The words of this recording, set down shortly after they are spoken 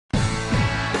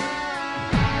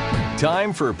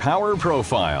Time for Power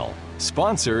Profile,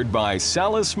 sponsored by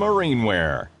Salis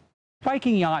Marineware.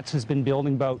 Viking Yachts has been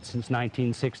building boats since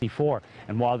 1964,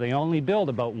 and while they only build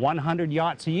about 100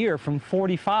 yachts a year from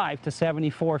 45 to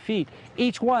 74 feet,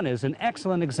 each one is an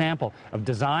excellent example of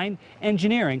design,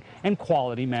 engineering, and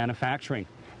quality manufacturing.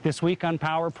 This week on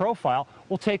Power Profile,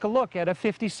 we'll take a look at a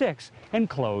 56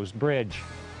 enclosed bridge.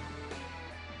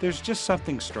 There's just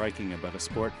something striking about a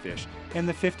sport fish, and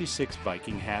the 56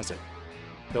 Viking has it.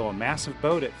 Though a massive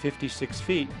boat at 56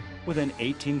 feet, with an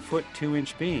 18-foot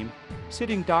 2-inch beam,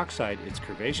 sitting dockside its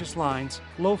curvaceous lines,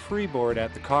 low freeboard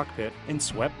at the cockpit, and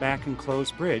swept-back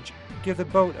enclosed bridge give the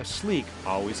boat a sleek,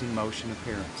 always-in-motion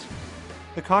appearance.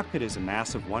 The cockpit is a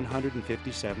massive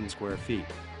 157 square feet,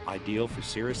 ideal for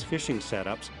serious fishing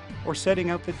setups or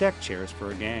setting out the deck chairs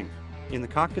for a gang. In the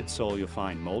cockpit sole, you'll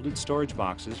find molded storage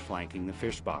boxes flanking the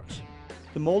fish box.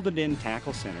 The molded-in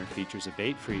tackle center features a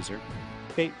bait freezer,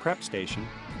 bait prep station,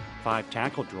 5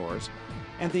 tackle drawers,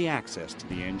 and the access to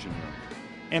the engine room.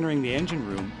 Entering the engine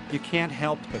room, you can't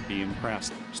help but be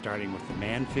impressed, starting with the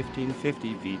MAN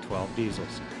 1550 V12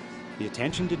 diesels. The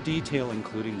attention to detail,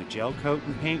 including the gel coat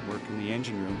and paintwork in the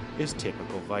engine room, is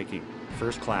typical Viking,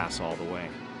 first class all the way.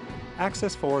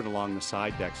 Access forward along the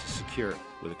side decks is secure,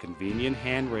 with a convenient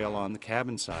handrail on the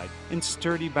cabin side and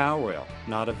sturdy bow rail,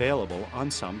 not available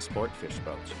on some sport fish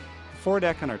boats. The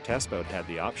foredeck on our test boat had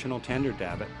the optional tender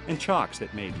davit and chocks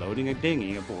that made loading a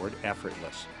dinghy aboard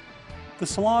effortless. The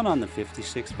salon on the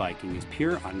 56 Viking is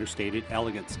pure understated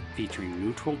elegance, featuring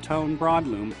neutral tone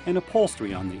broadloom and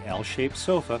upholstery on the L-shaped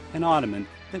sofa and ottoman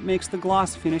that makes the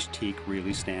gloss finish teak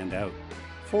really stand out.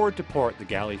 Forward to port, the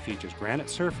galley features granite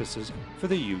surfaces for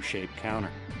the U-shaped counter.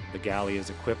 The galley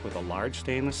is equipped with a large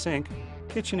stainless sink,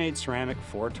 KitchenAid ceramic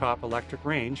 4-top electric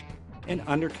range, and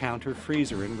under-counter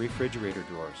freezer and refrigerator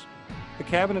drawers. The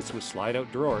cabinets with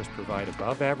slide-out drawers provide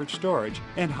above-average storage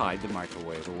and hide the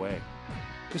microwave away.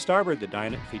 To starboard, the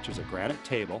dinette features a granite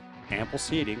table, ample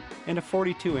seating, and a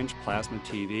 42-inch plasma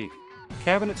TV.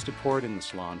 Cabinets to port in the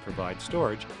salon provide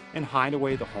storage and hide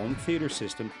away the home theater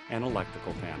system and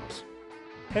electrical panels.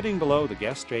 Heading below, the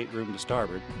guest stateroom to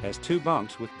starboard has 2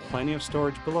 bunks with plenty of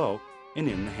storage below and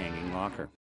in the hanging locker.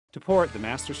 To port, the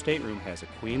master stateroom has a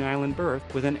Queen Island berth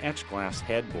with an etched glass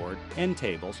headboard, end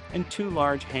tables, and 2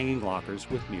 large hanging lockers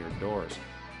with mirrored doors.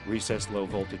 Recessed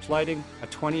low-voltage lighting, a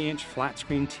 20-inch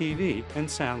flat-screen TV, and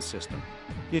sound system.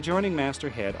 The adjoining master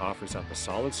head offers up a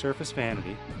solid surface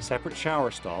vanity, separate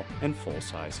shower stall, and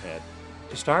full-size head.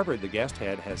 To starboard, the guest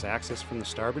head has access from the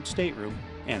starboard stateroom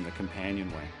and the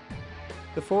companionway.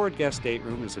 The forward guest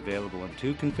stateroom is available in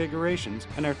 2 configurations,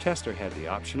 and our tester had the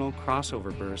optional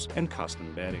crossover berths and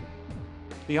custom bedding.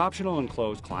 The optional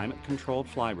enclosed climate-controlled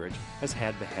flybridge has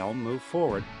had the helm move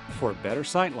forward for better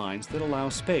sight lines that allow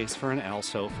space for an L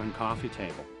sofa and coffee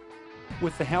table.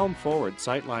 With the helm forward,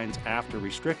 sight lines aft are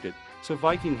restricted, so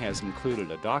Viking has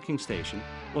included a docking station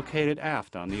located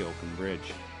aft on the open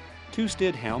bridge. 2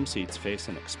 Stid helm seats face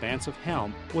an expansive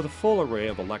helm with a full array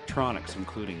of electronics,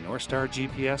 including Northstar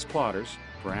GPS plotters,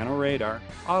 Brano radar,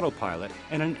 autopilot,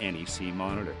 and an NEC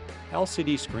monitor.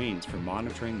 LCD screens for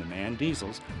monitoring the MAN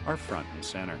diesels are front and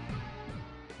center.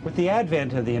 With the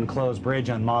advent of the enclosed bridge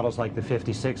on models like the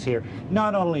 56 here,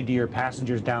 not only do your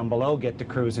passengers down below get to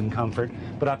cruise in comfort,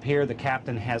 but up here the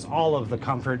captain has all of the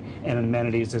comfort and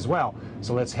amenities as well.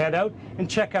 So let's head out and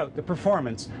check out the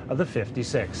performance of the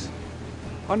 56.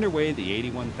 Underway,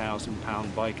 the 81,000-pound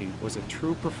Viking was a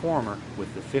true performer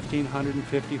with the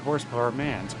 1,550 horsepower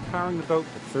MANs powering the boat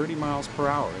to 30 miles per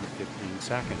hour in 15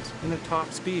 seconds, and the top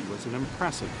speed was an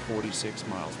impressive 46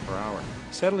 miles per hour.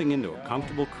 Settling into a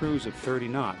comfortable cruise of 30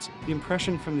 knots, the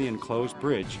impression from the enclosed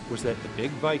bridge was that the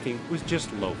big Viking was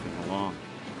just loafing along.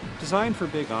 Designed for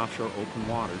big offshore open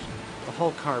waters, the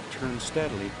hull carb turned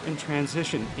steadily and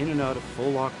transitioned in and out of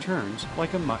full-lock turns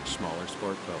like a much smaller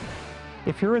sport boat.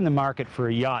 If you're in the market for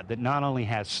a yacht that not only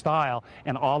has style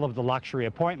and all of the luxury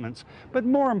appointments, but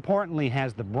more importantly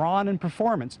has the brawn and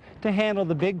performance to handle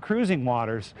the big cruising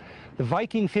waters, the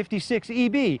Viking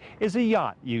 56EB is a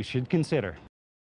yacht you should consider.